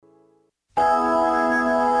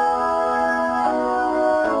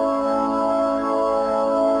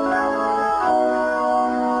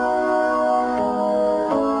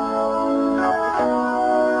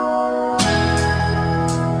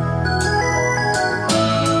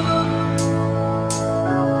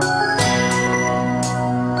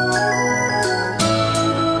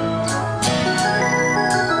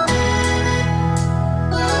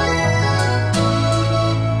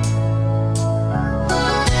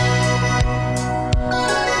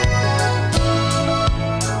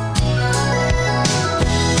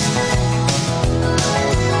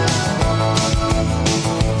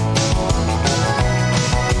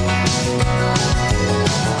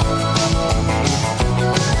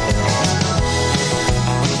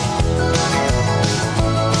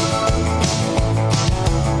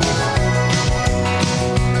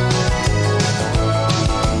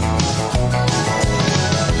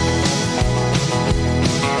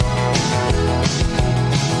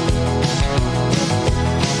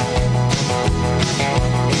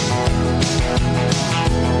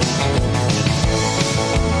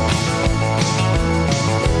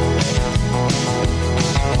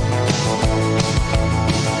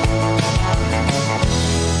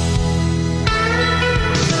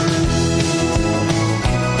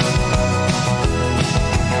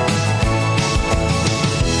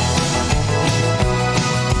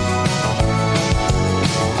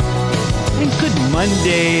And good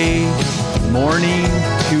Monday morning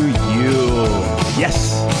to you.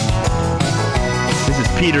 Yes. This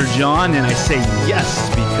is Peter John, and I say yes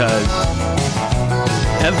because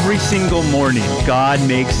every single morning God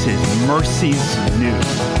makes his mercies new.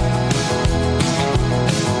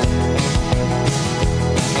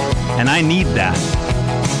 And I need that.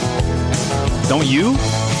 Don't you?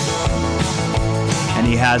 And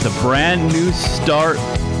he has a brand new start,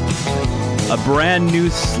 a brand new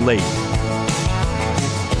slate.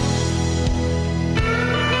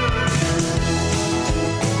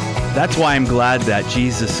 That's why I'm glad that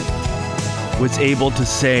Jesus was able to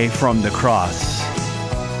say from the cross,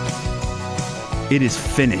 "It is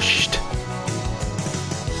finished."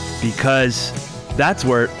 Because that's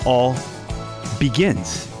where it all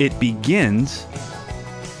begins. It begins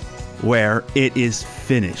where it is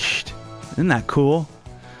finished. Isn't that cool?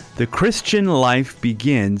 The Christian life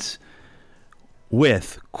begins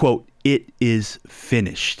with, quote, "It is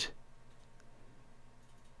finished."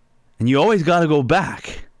 And you always got to go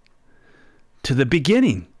back to the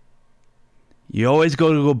beginning. You always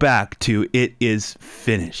go back to "It is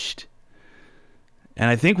finished."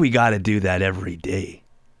 And I think we got to do that every day.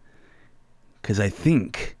 Because I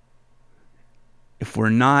think if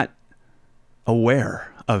we're not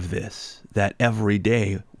aware of this, that every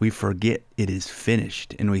day we forget it is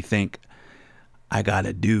finished and we think, I got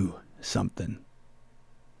to do something.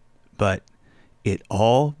 But it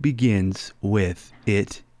all begins with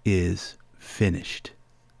 "It is finished."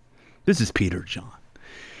 This is Peter John.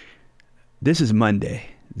 This is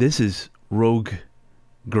Monday. This is Rogue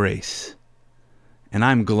Grace. And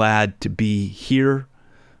I'm glad to be here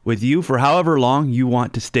with you for however long you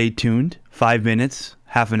want to stay tuned. 5 minutes,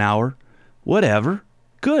 half an hour, whatever.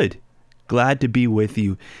 Good. Glad to be with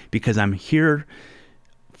you because I'm here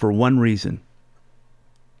for one reason.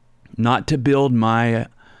 Not to build my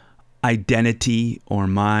identity or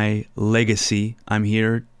my legacy. I'm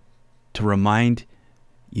here to remind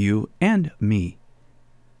you and me,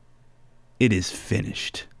 it is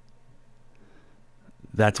finished.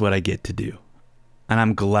 That's what I get to do. And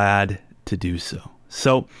I'm glad to do so.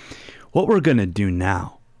 So what we're going to do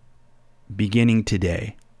now, beginning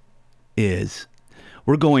today, is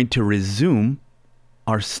we're going to resume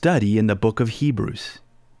our study in the book of Hebrews.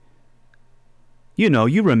 You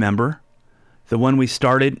remember the one we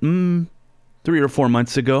started 3 or 4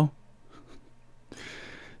 months ago.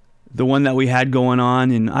 The one that we had going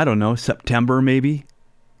on in, I don't know, September maybe.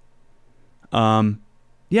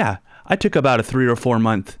 Yeah, I took about a 3 or 4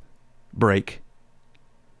 month break.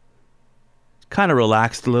 Kind of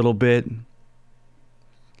relaxed a little bit.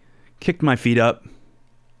 Kicked my feet up.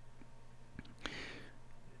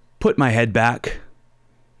 Put my head back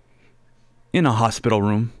in a hospital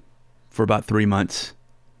room for about 3 months,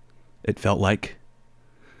 it felt like.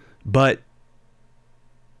 But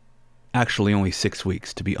actually only 6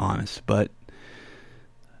 weeks, to be honest. But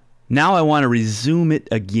now I want to resume it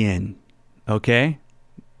again, okay?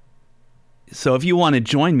 So if you want to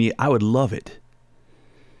join me, I would love it.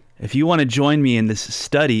 If you want to join me in this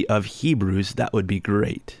study of Hebrews, that would be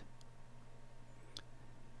great.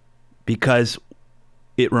 Because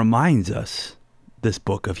it reminds us, this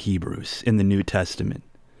book of Hebrews in the New Testament,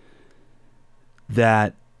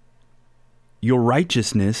 that your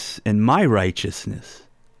righteousness and my righteousness,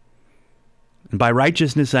 and by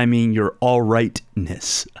righteousness I mean your all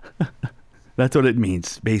rightness. That's what it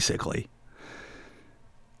means, basically.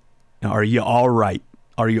 Now, are you all right?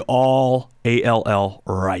 Are you all, A-L-L,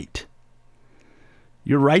 right?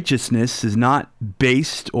 Your righteousness is not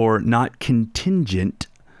based or not contingent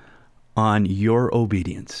on your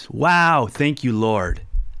obedience. Wow, thank you, Lord.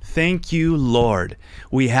 Thank you, Lord.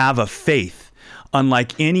 We have a faith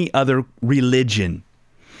unlike any other religion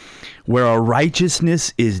where our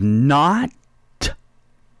righteousness is not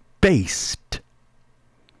based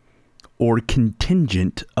or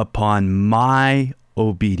contingent upon my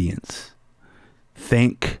obedience.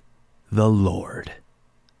 Thank the Lord.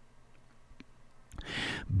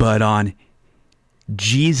 But on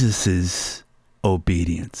Jesus's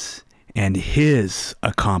obedience and his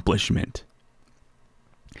accomplishment.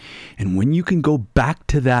 And when you can go back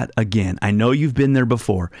to that again, I know you've been there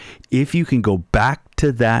before. If you can go back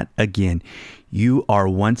to that again, you are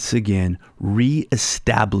once again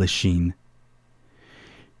reestablishing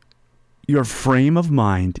your frame of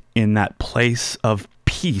mind in that place of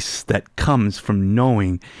peace that comes from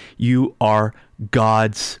knowing you are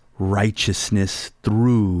God's righteousness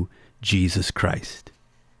through Jesus Christ.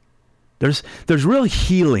 There's real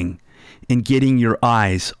healing in getting your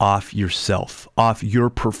eyes off yourself, off your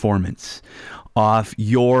performance, off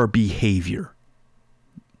your behavior.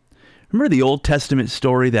 Remember the Old Testament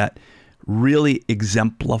story that really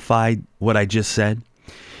exemplified what I just said?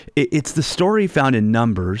 It's the story found in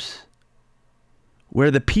Numbers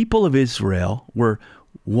where the people of Israel were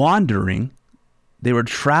wandering. They were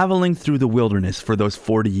traveling through the wilderness for those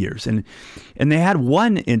 40 years. And they had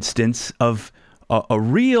one instance of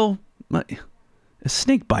a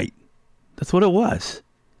snake bite. That's what it was.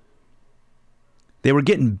 They were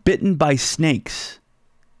getting bitten by snakes.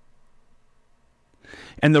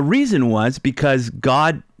 And the reason was because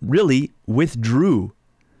God really withdrew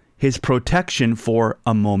his protection for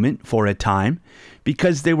a moment, for a time,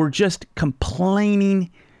 because they were just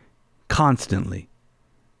complaining constantly.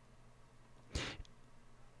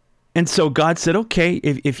 And so God said, okay,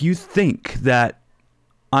 if you think that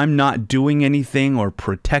I'm not doing anything or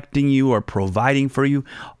protecting you or providing for you,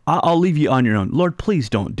 I'll leave you on your own. Lord, please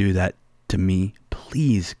don't do that to me.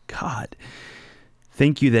 Please, God.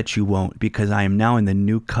 Thank you that you won't, because I am now in the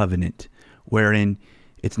new covenant wherein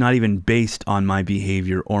it's not even based on my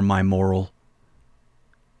behavior or my moral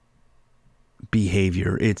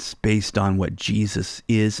behavior. It's based on what Jesus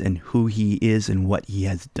is and who he is and what he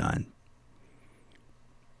has done.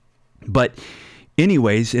 But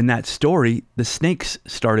anyways, in that story, the snakes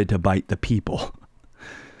started to bite the people.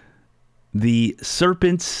 The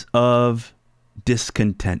serpents of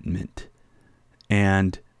discontentment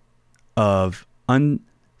and of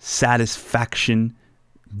dissatisfaction,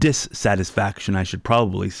 I should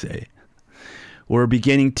probably say, were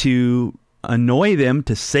beginning to annoy them,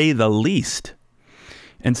 to say the least.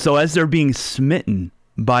 And so as they're being smitten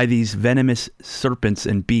by these venomous serpents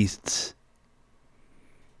and beasts,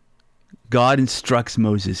 God instructs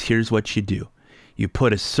Moses, here's what you do. You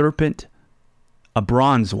put a serpent, a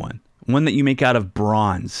bronze one that you make out of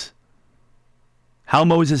bronze. How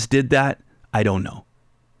Moses did that, I don't know.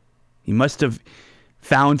 He must have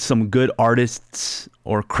found some good artists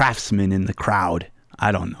or craftsmen in the crowd.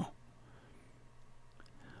 I don't know.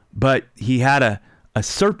 But he had a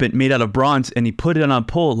serpent made out of bronze, and he put it on a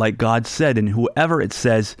pole like God said, and whoever, it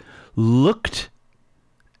says, looked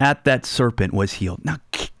at that serpent was healed. Now,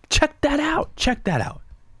 check that out. Check that out.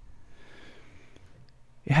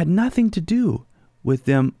 It had nothing to do with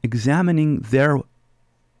them examining their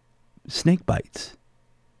snake bites.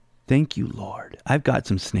 Thank you, Lord. I've got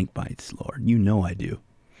some snake bites, Lord. You know I do.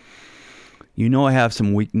 You know I have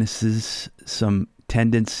some weaknesses, some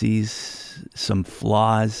tendencies, some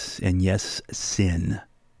flaws, and yes, sin.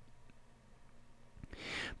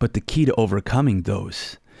 But the key to overcoming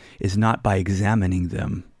those is not by examining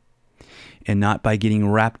them and not by getting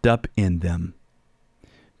wrapped up in them,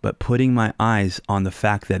 but putting my eyes on the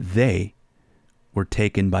fact that they were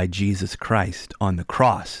taken by Jesus Christ on the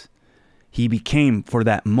cross. He became, for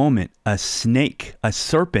that moment, a snake, a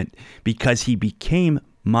serpent, because he became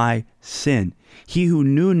my sin. He who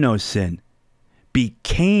knew no sin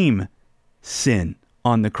became sin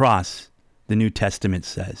on the cross, the New Testament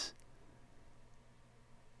says.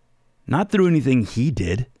 Not through anything he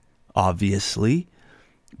did, obviously,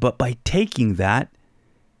 but by taking that,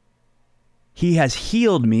 he has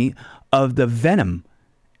healed me of the venom,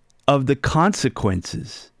 of the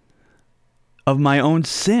consequences of my own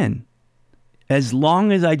sin. As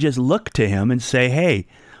long as I just look to him and say, hey,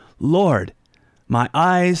 Lord, my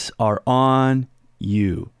eyes are on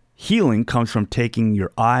you. Healing comes from taking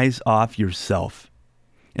your eyes off yourself.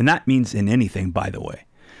 And that means in anything, by the way.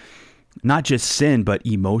 Not just sin, but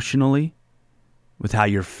emotionally, with how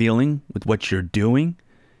you're feeling, with what you're doing.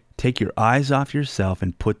 Take your eyes off yourself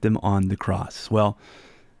and put them on the cross. Well,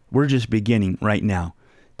 we're just beginning right now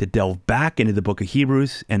to delve back into the book of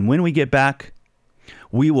Hebrews. And when we get back,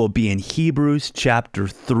 we will be in Hebrews chapter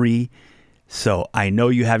 3. So I know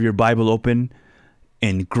you have your Bible open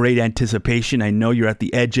in great anticipation. I know you're at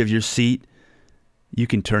the edge of your seat. You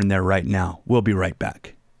can turn there right now. We'll be right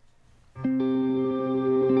back.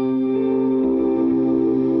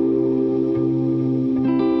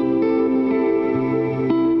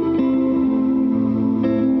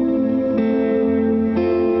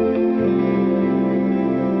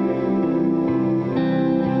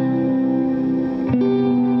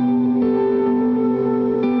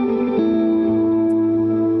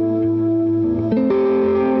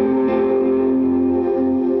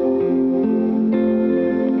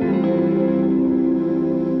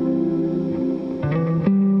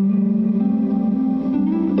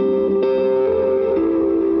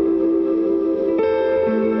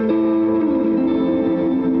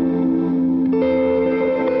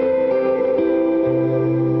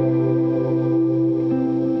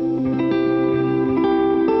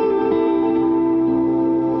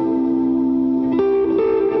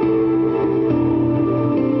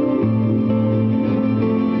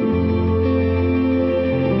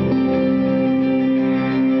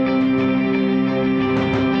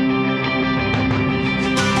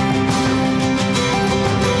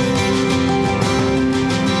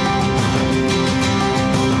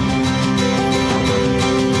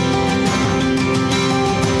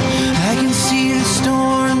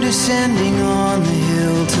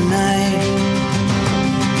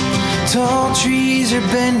 trees are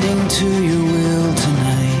bending to your will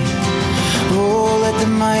tonight. Oh, let the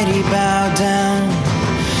mighty bow down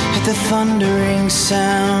at the thundering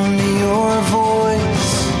sound of your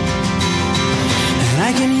voice. And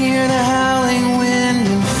I can hear the howling wind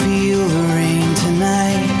and feel the rain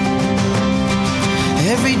tonight.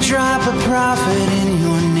 Every drop a prophet in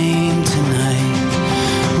your name tonight.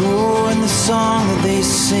 Oh, and the song that they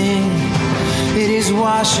sing, it is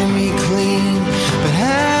washing me clean. But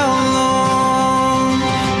how long,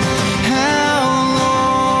 how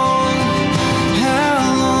long, how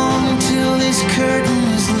long until this curtain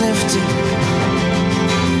is lifted?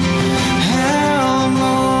 How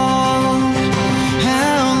long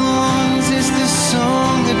is this the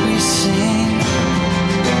song that we sing?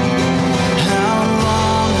 How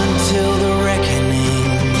long until the reckoning?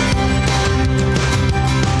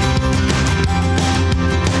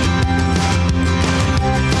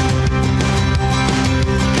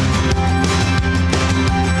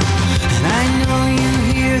 And I know you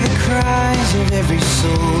hear the cries of every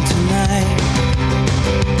soul tonight.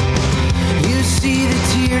 You see the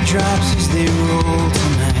teardrops as they roll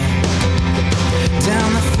tonight down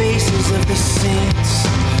the faces of the saints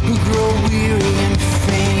who grow weary and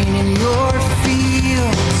faint in your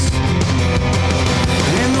fields.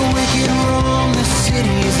 And the wicked roam the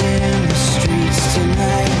cities and the streets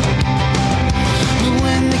tonight. But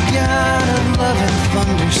when the God of love and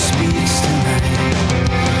thunder speaks tonight,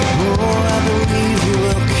 oh, I believe you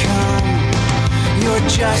will come, your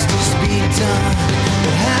justice be done.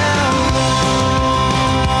 But how long,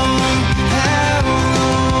 how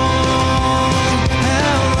long,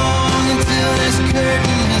 how long until this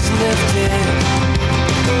curtain is lifted?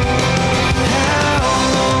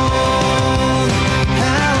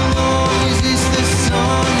 How long is this the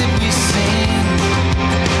song that we sing?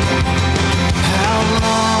 How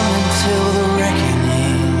long until the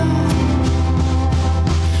reckoning?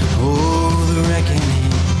 Oh, the reckoning.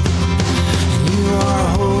 And you are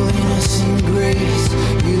holiness and grace.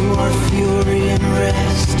 You are fury and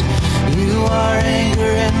rest. You are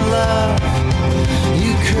anger and love.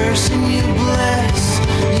 You curse and you bless.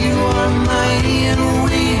 You are mighty and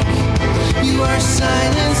weak. You are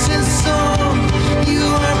silence and song. You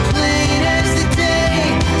are plain as the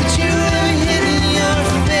day, but you have hidden your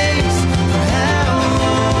face. For how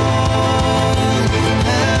long?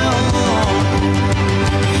 How long?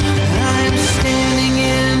 And I am standing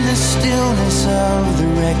in the stillness of the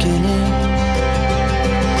reckoning.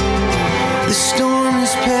 The storm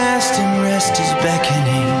is past and rest is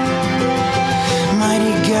beckoning.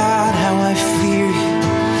 Mighty God, how I fear you,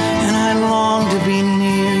 and I long to be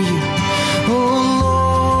near you. Oh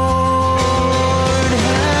Lord,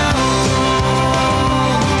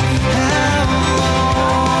 how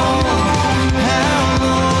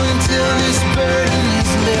long until this burden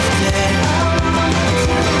is lifted?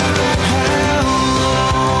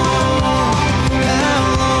 How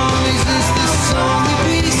long is this the song that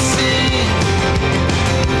we sing?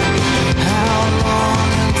 How long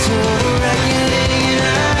until the reckoning?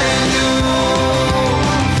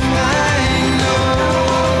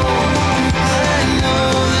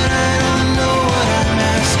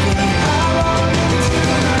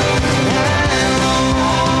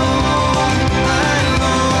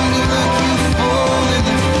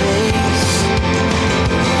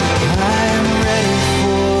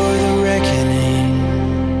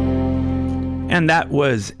 And that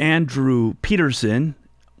was Andrew Peterson,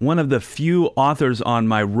 one of the few authors on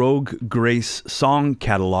my Rogue Grace song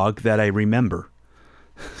catalog that I remember.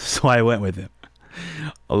 So I went with him.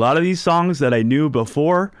 A lot of these songs that I knew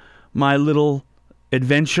before my little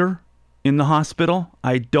adventure in the hospital,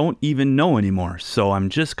 I don't even know anymore. So I'm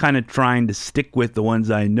just kind of trying to stick with the ones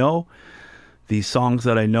I know, these songs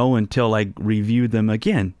that I know, until I review them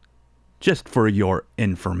again, just for your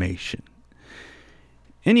information.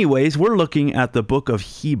 Anyways, we're looking at the book of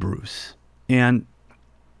Hebrews. And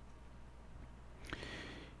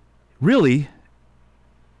really,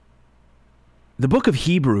 the book of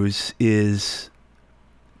Hebrews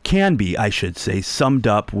can be, I should say, summed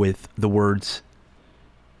up with the words,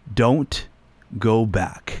 don't go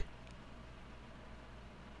back.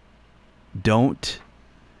 Don't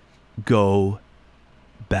go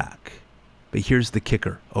back. But here's the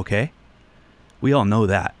kicker, okay? We all know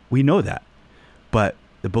that. We know that. But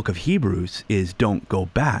the book of Hebrews is don't go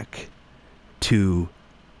back to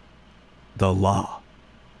the law.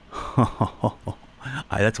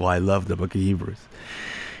 That's why I love the book of Hebrews.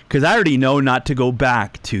 Because I already know not to go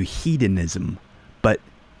back to hedonism. But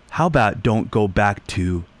how about don't go back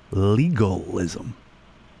to legalism?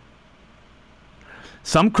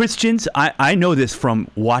 Some Christians, I know this from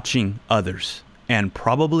watching others, and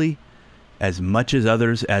probably as much as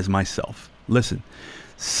others as myself. Listen,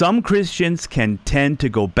 some Christians can tend to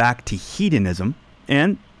go back to hedonism,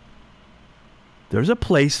 and there's a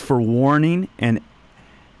place for warning and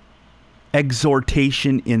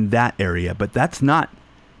exhortation in that area, but that's not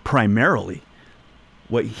primarily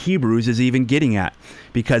what Hebrews is even getting at,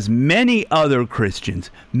 because many other Christians,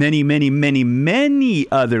 many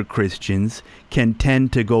other Christians can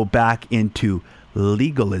tend to go back into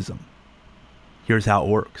legalism. Here's how it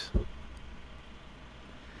works.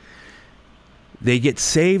 They get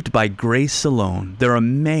saved by grace alone. They're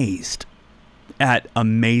amazed at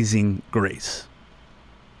amazing grace.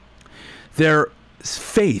 Their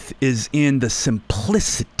faith is in the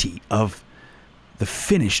simplicity of the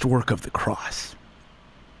finished work of the cross.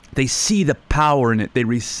 They see the power in it. They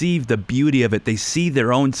receive the beauty of it. They see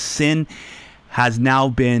their own sin has now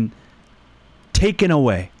been taken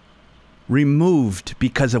away, removed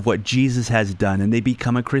because of what Jesus has done, and they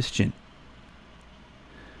become a Christian.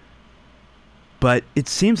 But it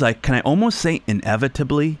seems like, can I almost say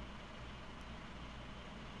inevitably?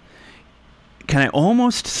 Can I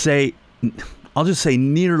almost say, I'll just say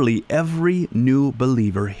nearly every new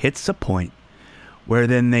believer hits a point where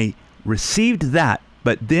then they received that,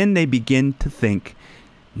 but then they begin to think,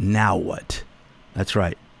 now what? That's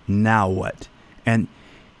right. Now what? And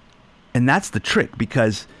that's the trick,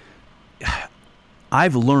 because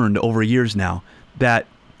I've learned over years now that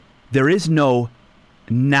there is no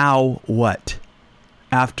now what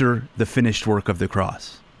after the finished work of the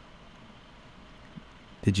cross.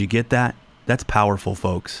 Did you get that? That's powerful,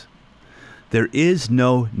 folks. There is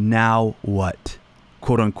no now what,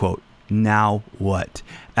 quote unquote, now what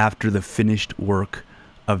after the finished work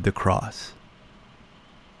of the cross.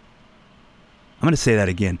 I'm going to say that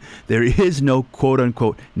again. There is no quote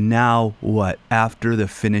unquote now what after the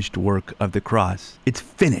finished work of the cross. It's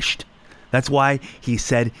finished. That's why he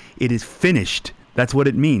said it is finished. That's what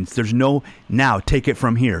it means. There's no now, take it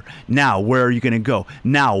from here. Now, where are you going to go?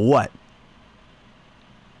 Now what?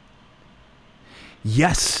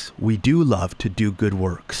 Yes, we do love to do good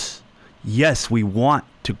works. Yes, we want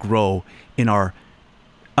to grow in our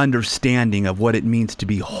understanding of what it means to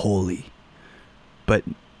be holy, but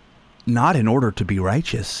not in order to be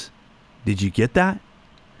righteous. Did you get that?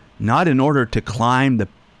 Not in order to climb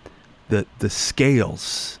the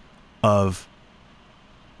scales of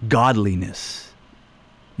godliness.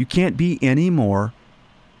 You can't be any more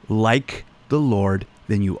like the Lord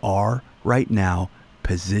than you are right now,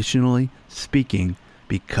 positionally speaking,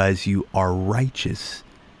 because you are righteous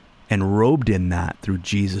and robed in that through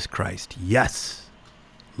Jesus Christ. Yes.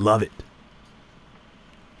 Love it.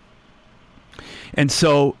 And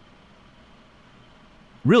so,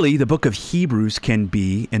 really, the book of Hebrews can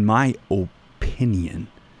be, in my opinion,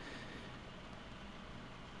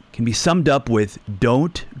 can be summed up with,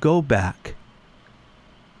 don't go back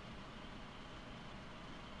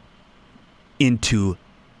into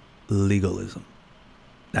legalism.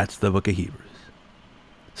 That's the book of Hebrews.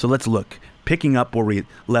 So let's look, picking up where we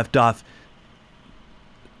left off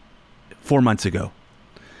 4 months ago.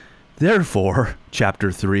 Therefore,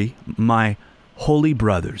 chapter 3, my holy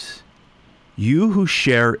brothers, you who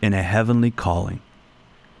share in a heavenly calling,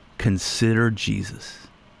 consider Jesus,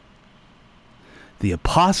 the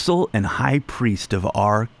apostle and high priest of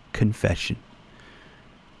our confession,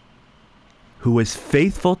 who was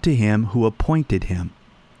faithful to him who appointed him,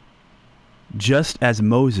 just as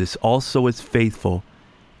Moses also is faithful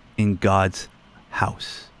in God's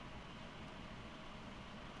house.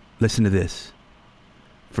 Listen to this.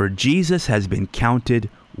 For Jesus has been counted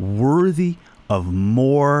worthy of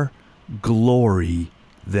more glory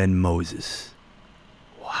than Moses.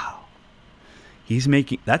 Wow. He's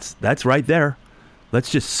making, that's right there.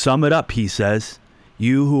 Let's just sum it up, he says.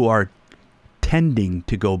 You who are tending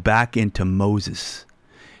to go back into Moses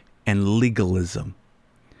and legalism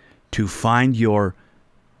to find your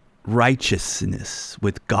righteousness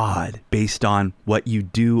with God based on what you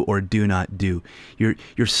do or do not do.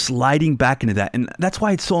 You're sliding back into that. And that's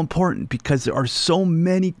why it's so important, because there are so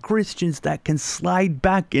many Christians that can slide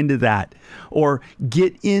back into that or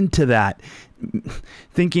get into that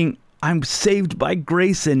thinking, I'm saved by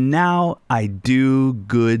grace and now I do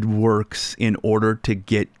good works in order to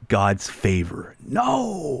get God's favor.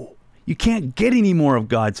 No! You can't get any more of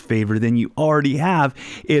God's favor than you already have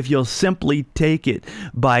if you'll simply take it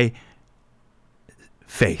by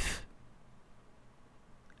faith.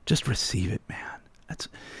 Just receive it, man.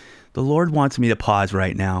 The Lord wants me to pause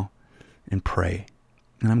right now and pray.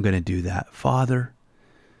 And I'm going to do that. Father,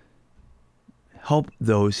 help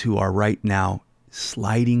those who are right now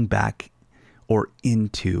sliding back or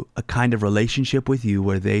into a kind of relationship with you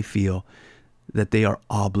where they feel that they are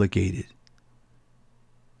obligated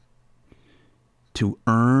to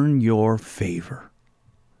earn your favor.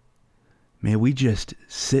 May we just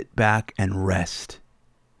sit back and rest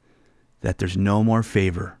that there's no more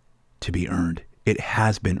favor to be earned. It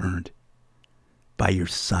has been earned by your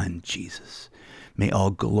Son, Jesus. May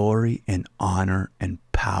all glory and honor and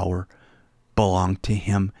power belong to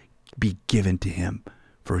him, be given to him,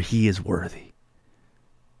 for he is worthy.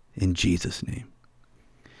 In Jesus' name,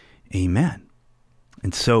 amen.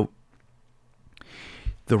 And so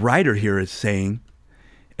the writer here is saying,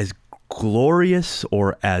 as glorious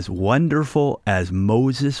or as wonderful as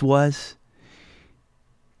Moses was,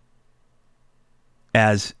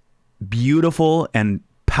 as beautiful and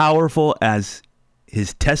powerful as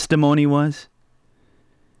his testimony was,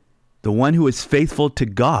 the one who is faithful to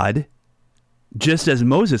God, just as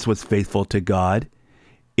Moses was faithful to God,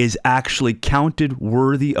 is actually counted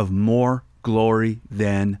worthy of more glory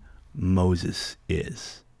than Moses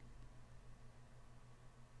is.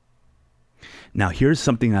 Now, here's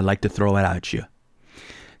something I'd like to throw out at you.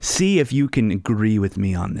 See if you can agree with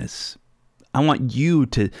me on this. I want you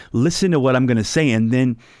to listen to what I'm going to say and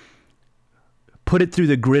then put it through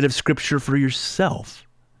the grid of Scripture for yourself.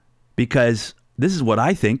 Because this is what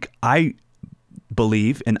I think, I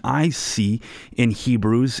believe, and I see in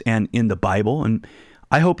Hebrews and in the Bible, and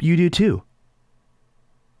I hope you do too.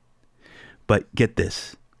 But get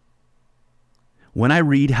this. When I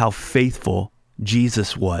read how faithful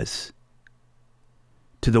Jesus was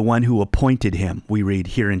to the one who appointed him, we read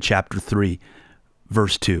here in chapter 3,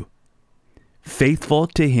 verse 2. Faithful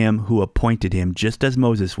to him who appointed him, just as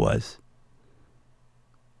Moses was.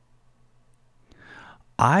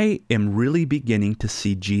 I am really beginning to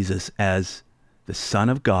see Jesus as the Son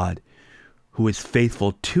of God who is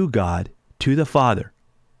faithful to God, to the Father,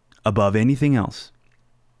 above anything else.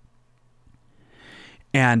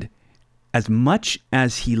 And as much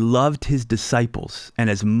as he loved his disciples, and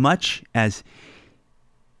as much as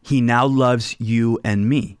he now loves you and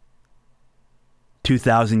me,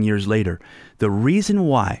 2,000 years later, the reason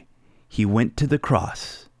why he went to the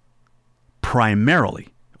cross, primarily,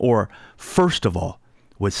 or first of all,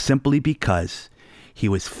 was simply because he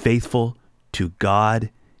was faithful to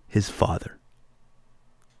God, his Father.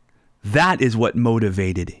 That is what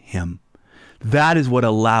motivated him. That is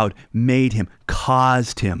what made him,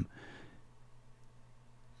 caused him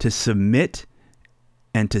to submit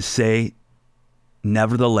and to say,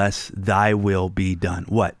 nevertheless, thy will be done.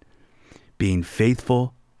 What? Being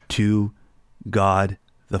faithful to God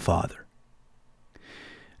the Father.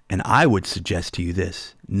 And I would suggest to you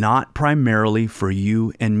this, not primarily for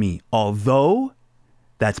you and me, although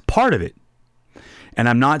that's part of it. And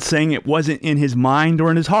I'm not saying it wasn't in his mind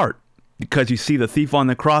or in his heart, because you see the thief on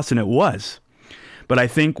the cross and it was. But I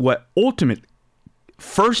think what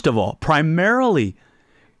first of all, primarily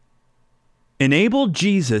enabled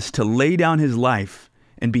Jesus to lay down his life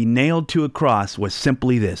and be nailed to a cross was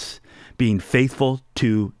simply this, being faithful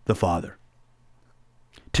to the Father,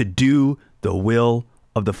 to do the will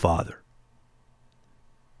of the Father.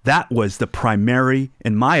 That was the primary,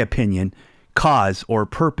 in my opinion, cause or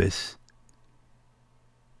purpose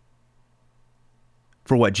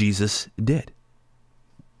for what Jesus did.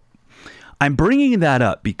 I'm bringing that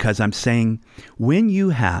up because I'm saying when you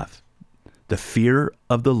have the fear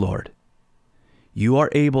of the Lord, you are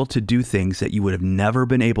able to do things that you would have never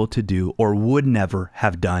been able to do or would never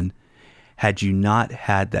have done had you not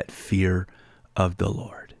had that fear of the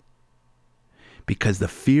Lord. Because the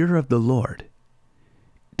fear of the Lord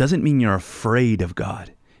doesn't mean you're afraid of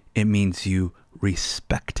God. It means you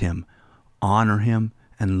respect him, honor him,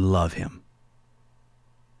 and love him.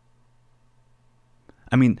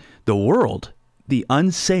 I mean, the world, the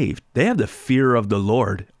unsaved, they have the fear of the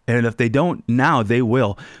Lord. And if they don't now, they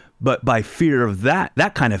will. But by fear of that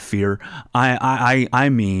kind of fear, I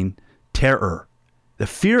mean terror. The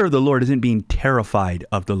fear of the Lord isn't being terrified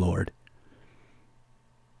of the Lord,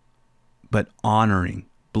 but honoring,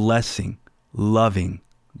 blessing, loving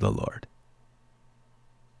the Lord.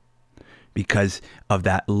 Because of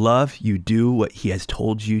that love, you do what he has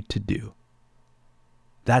told you to do.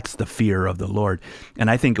 That's the fear of the Lord. And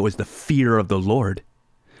I think it was the fear of the Lord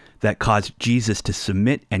that caused Jesus to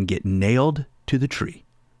submit and get nailed to the tree.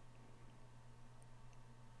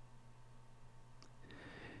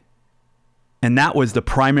 And that was the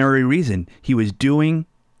primary reason he was doing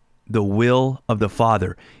the will of the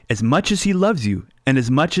Father. As much as he loves you, and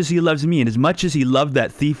as much as he loves me, and as much as he loved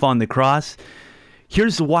that thief on the cross,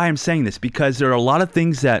 here's why I'm saying this. Because there are a lot of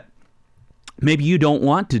things that maybe you don't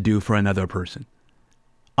want to do for another person.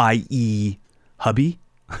 I.e., hubby,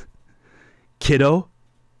 kiddo,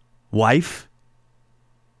 wife,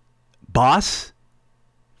 boss,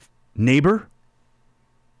 neighbor.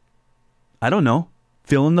 I don't know,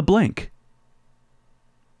 fill in the blank.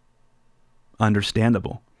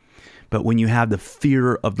 Understandable. But when you have the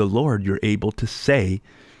fear of the Lord, you're able to say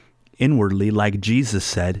inwardly, like Jesus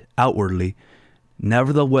said, outwardly,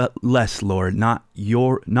 nevertheless, Lord, not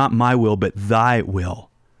my will, but thy will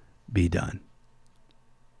be done.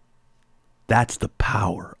 That's the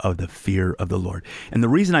power of the fear of the Lord. And the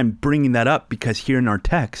reason I'm bringing that up, because here in our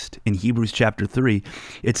text in Hebrews chapter 3,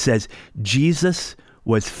 it says, Jesus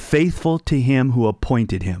was faithful to him who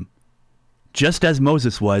appointed him. Just as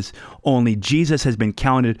Moses was, only Jesus has been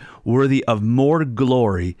counted worthy of more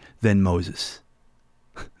glory than Moses.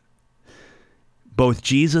 Both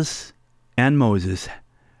Jesus and Moses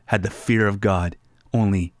had the fear of God,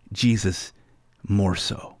 only Jesus more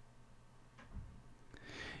so.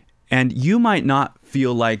 And you might not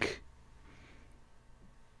feel like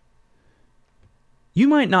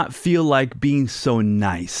being so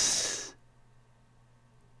nice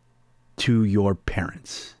to your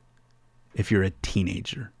parents if you're a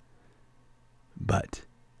teenager. But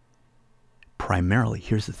primarily,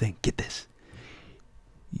 here's the thing, get this.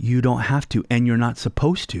 You don't have to, and you're not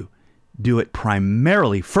supposed to do it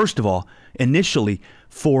primarily, first of all, initially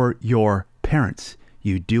for your parents.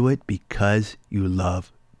 You do it because you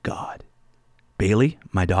love God. Bailey,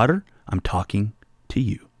 my daughter, I'm talking to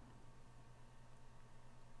you.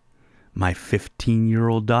 My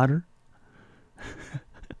 15-year-old daughter,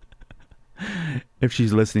 if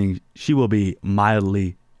she's listening, she will be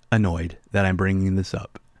mildly annoyed that I'm bringing this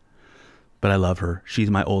up. But I love her. She's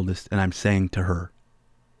my oldest, and I'm saying to her,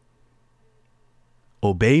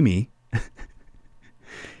 obey me,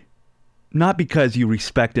 not because you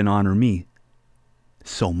respect and honor me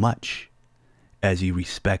so much as you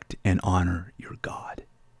respect and honor your God,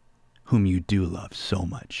 whom you do love so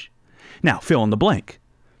much. Now, fill in the blank.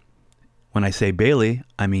 When I say Bailey,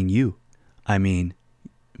 I mean you. I mean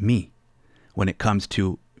me. When it comes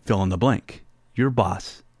to fill in the blank, your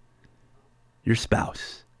boss, your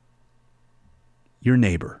spouse, your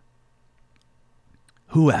neighbor,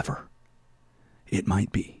 whoever it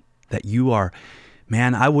might be, that you are,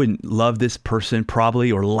 man, I wouldn't love this person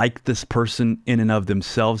probably or like this person in and of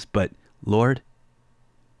themselves, but Lord,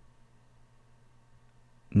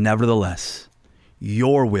 nevertheless,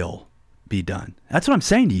 your will be done. That's what I'm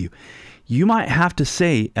saying to you. You might have to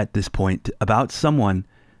say at this point about someone,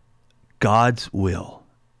 God's will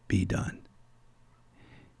be done.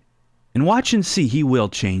 And watch and see, he will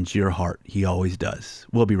change your heart. He always does.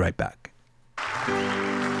 We'll be right back.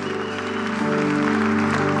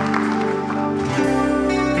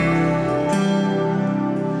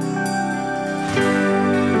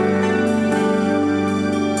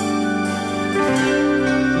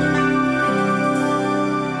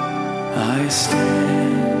 I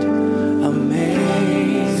stand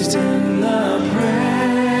amazed in the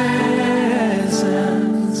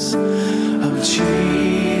presence of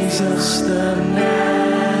Jesus the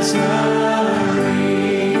Nazarene,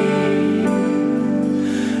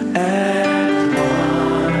 and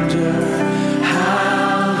wonder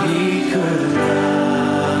how he could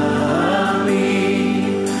love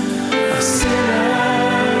me, a sinner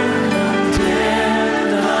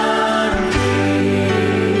condemned unto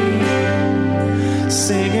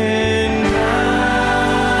singing how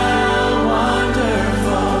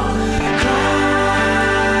wonderful, how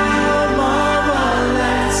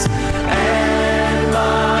marvelous, and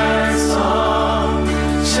my song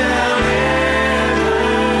shall ever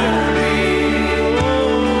be.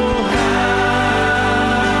 Oh, how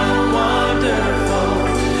wonderful,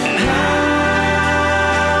 how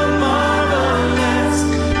marvelous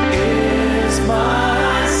is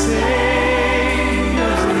my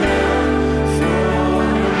Savior's love for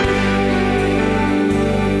me.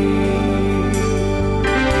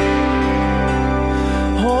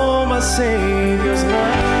 Oh, my Savior's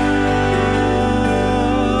love.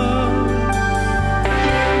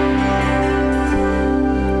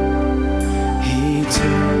 He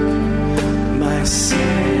took my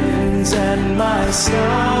sins and my sorrows,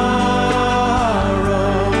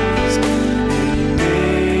 he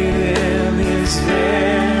made them his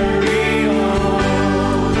very own.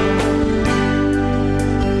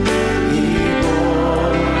 He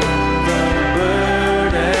bore the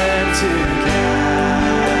burden to Calvary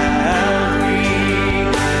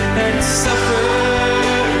and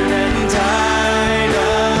suffered and died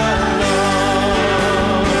alone.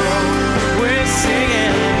 We're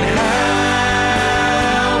singing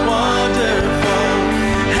how wonderful,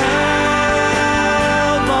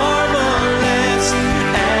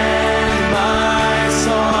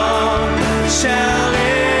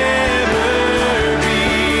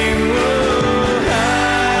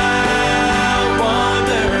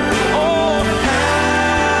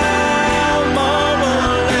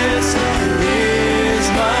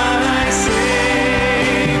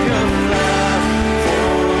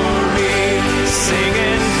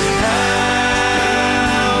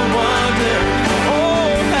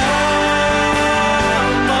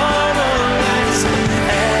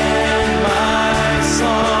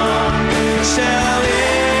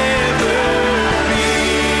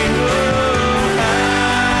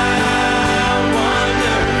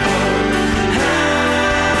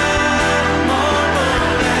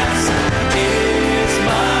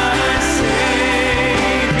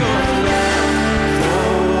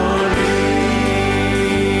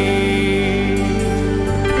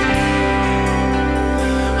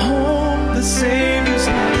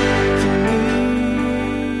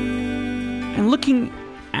 And looking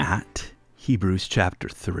at Hebrews chapter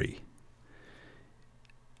 3,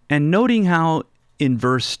 and noting how in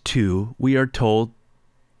verse 2 we are told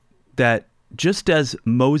that just as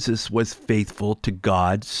Moses was faithful to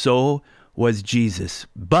God, so was Jesus.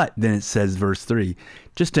 But then it says, verse 3,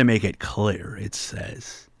 just to make it clear, it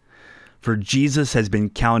says, for Jesus has been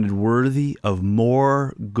counted worthy of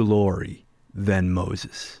more glory than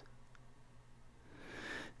Moses.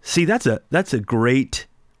 See, that's a great,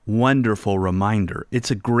 wonderful reminder.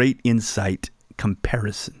 It's a great insight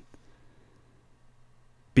comparison.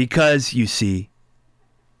 Because, you see,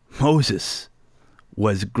 Moses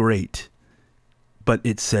was great, but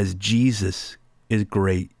it says Jesus is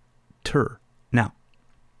greater. Now,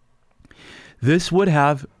 this would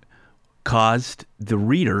have caused the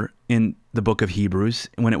reader in the book of Hebrews,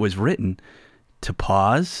 when it was written, to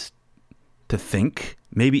pause, to think,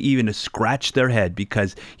 maybe even to scratch their head,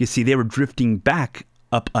 because, you see, they were drifting back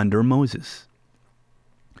up under Moses.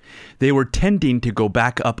 They were tending to go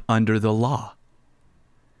back up under the law.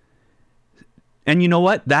 And you know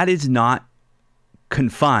what? That is not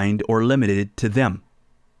confined or limited to them.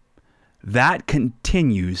 That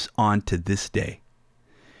continues on to this day.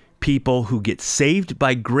 People who get saved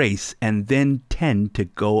by grace and then tend to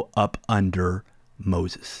go up under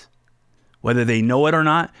Moses. Whether they know it or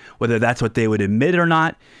not, whether that's what they would admit or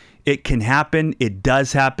not, it can happen, it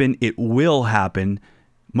does happen, it will happen,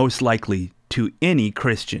 most likely to any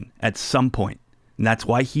Christian at some point. And that's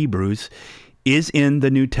why Hebrews is in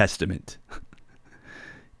the New Testament.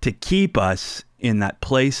 To keep us in that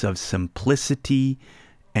place of simplicity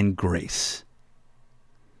and grace.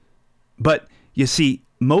 But you see,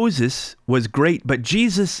 Moses was great, but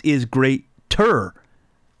Jesus is greater,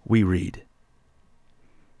 we read.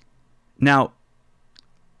 Now,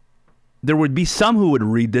 there would be some who would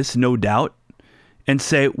read this, no doubt, and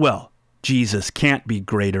say, well, Jesus can't be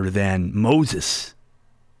greater than Moses.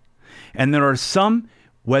 And there are some,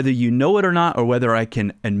 whether you know it or not, or whether I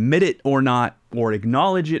can admit it or not, or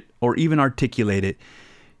acknowledge it, or even articulate it,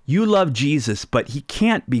 you love Jesus, but he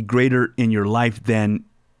can't be greater in your life than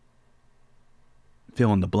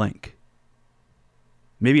fill in the blank.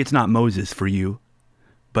 Maybe it's not Moses for you,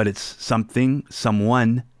 but it's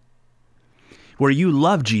someone where you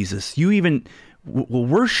love Jesus. You even will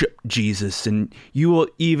worship Jesus, and you will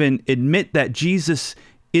even admit that Jesus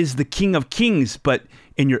is the King of Kings, but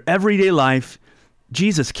in your everyday life,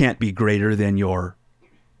 Jesus can't be greater than your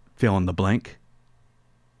fill in the blank.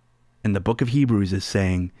 And the book of Hebrews is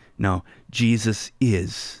saying, no, Jesus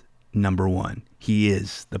is number one. He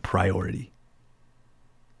is the priority.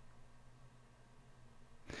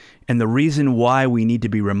 And the reason why we need to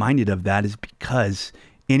be reminded of that is because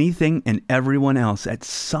anything and everyone else at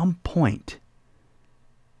some point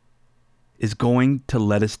is going to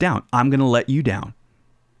let us down. I'm going to let you down.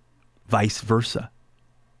 Vice versa.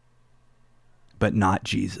 But not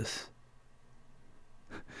Jesus.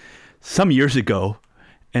 Some years ago,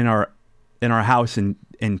 in our house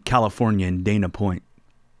in California, in Dana Point,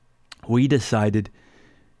 we decided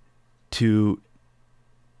to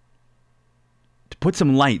put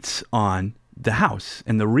some lights on the house.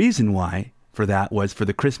 And the reason why for that was for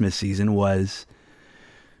the Christmas season was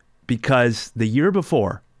because the year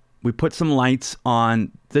before, we put some lights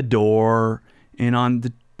on the door and on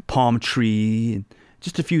the palm tree and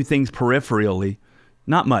just a few things peripherally.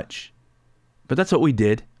 Not much. But that's what we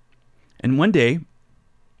did. And one day,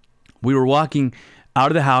 we were walking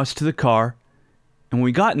out of the house to the car, and when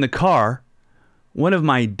we got in the car, one of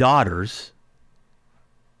my daughters,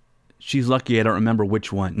 she's lucky I don't remember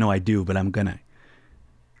which one. No, I do, but I'm gonna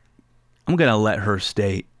let her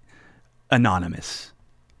stay anonymous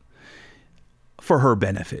for her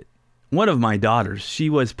benefit. One of my daughters, she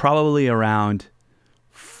was probably around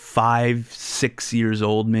 5, 6 years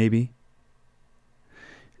old, maybe.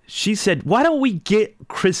 She said, why don't we get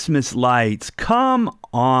Christmas lights? Come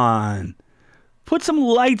on. Put some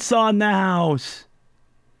lights on the house.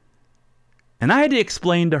 And I had to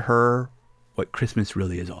explain to her what Christmas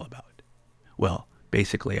really is all about. Well,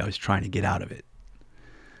 basically, I was trying to get out of it.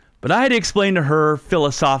 But I had to explain to her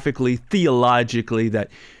philosophically, theologically, that,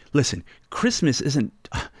 listen, Christmas isn't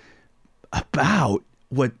about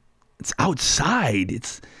what's outside.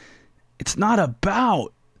 It's not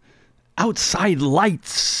about outside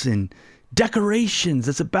lights and decorations.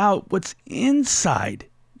 It's about what's inside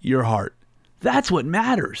your heart. That's what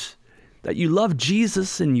matters. That you love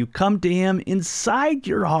Jesus and you come to him inside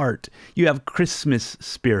your heart. You have Christmas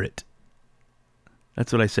spirit.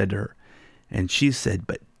 That's what I said to her. And she said,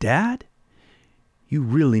 but Dad, you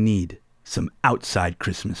really need some outside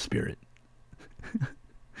Christmas spirit.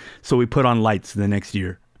 So we put on lights the next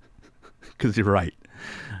year. Because you're right.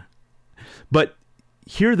 But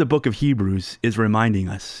here the book of Hebrews is reminding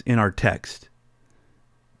us in our text.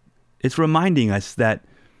 It's reminding us that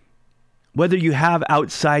whether you have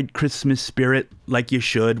outside Christmas spirit like you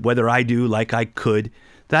should, whether I do like I could,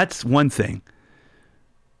 that's one thing.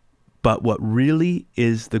 But what really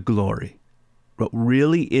is the glory, what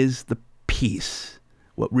really is the peace,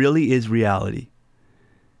 what really is reality,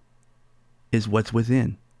 is what's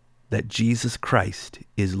within, that Jesus Christ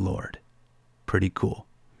is Lord. Pretty cool.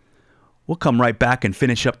 We'll come right back and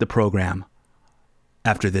finish up the program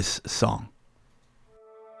after this song.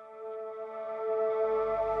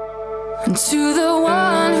 And to the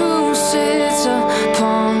one who sits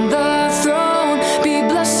upon the throne, be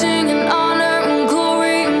blessing and honor and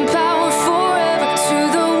glory and power forever.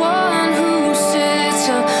 To the one who sits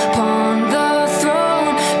upon the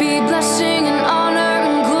throne, be blessing and honor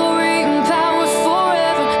and glory and power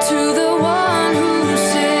forever. To the one who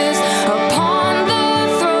sits upon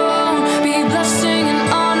the throne, be blessing and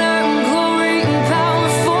honor and glory and power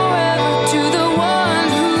forever. To the one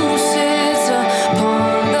who sits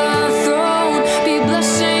upon the throne, be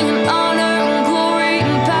blessing and honor and glory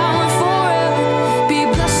and power forever. Be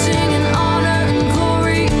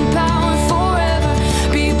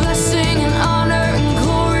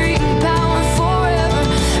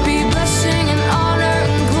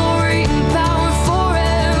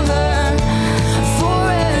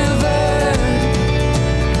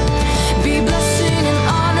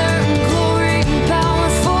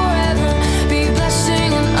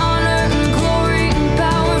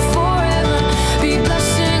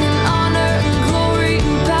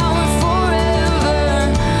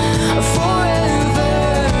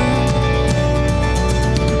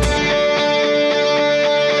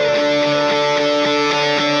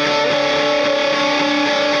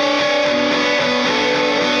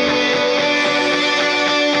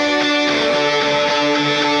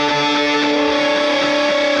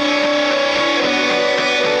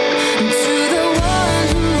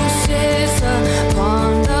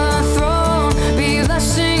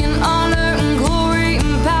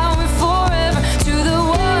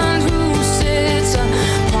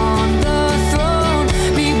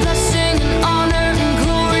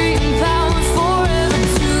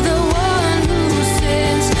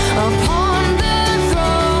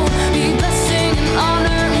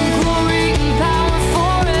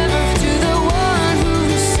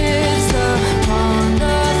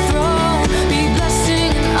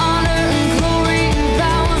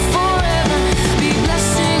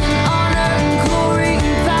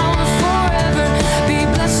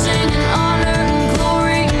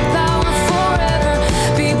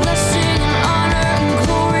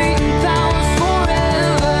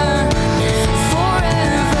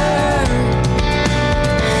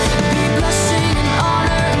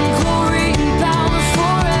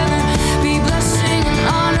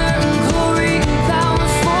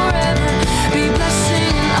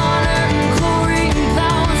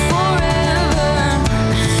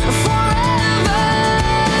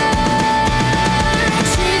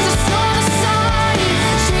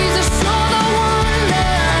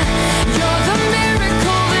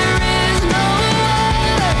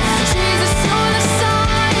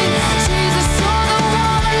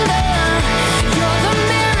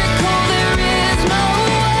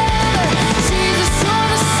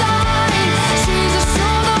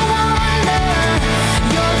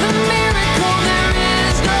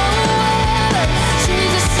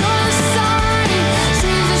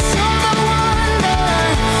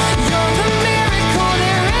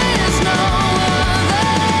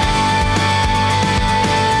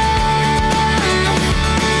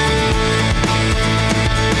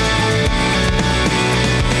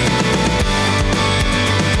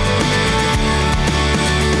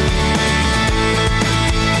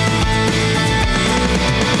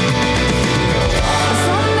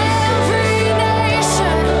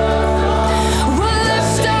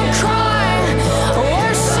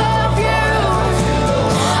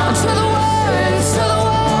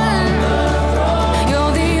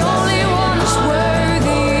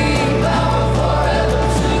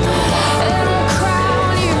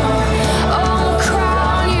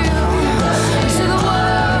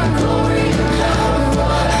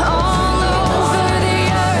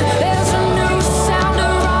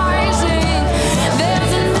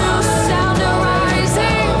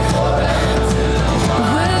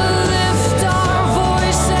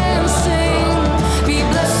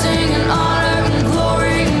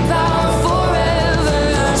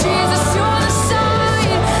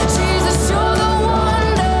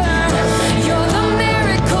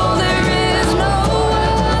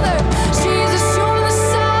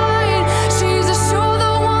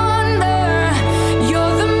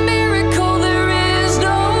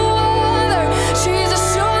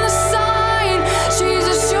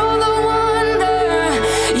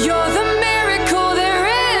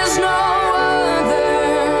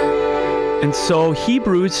So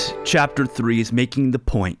Hebrews chapter 3 is making the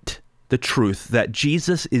point, the truth, that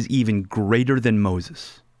Jesus is even greater than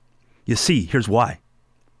Moses. You see, here's why.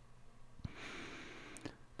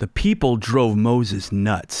 The people drove Moses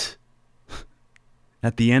nuts.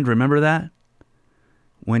 At the end, remember that?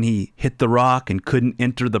 When he hit the rock and couldn't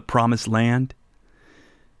enter the promised land?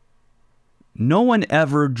 No one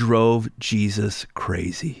ever drove Jesus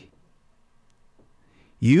crazy.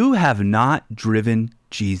 You have not driven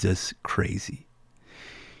Jesus crazy.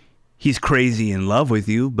 He's crazy in love with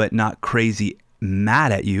you, but not crazy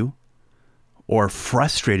mad at you or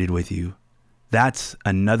frustrated with you. That's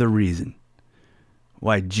another reason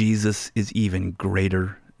why Jesus is even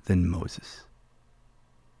greater than Moses.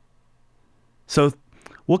 So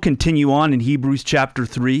we'll continue on in Hebrews chapter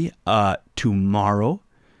 3 tomorrow,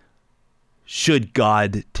 should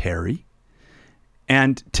God tarry.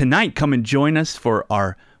 And tonight, come and join us for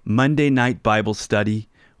our Monday night Bible study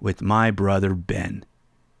with my brother Ben.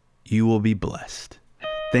 You will be blessed.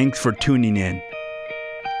 Thanks for tuning in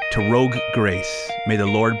to Rogue Grace. May the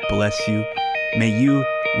Lord bless you. May you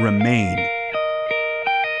remain.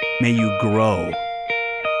 May you grow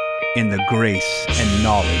in the grace and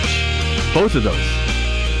knowledge, both of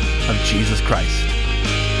those, of Jesus Christ.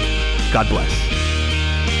 God bless.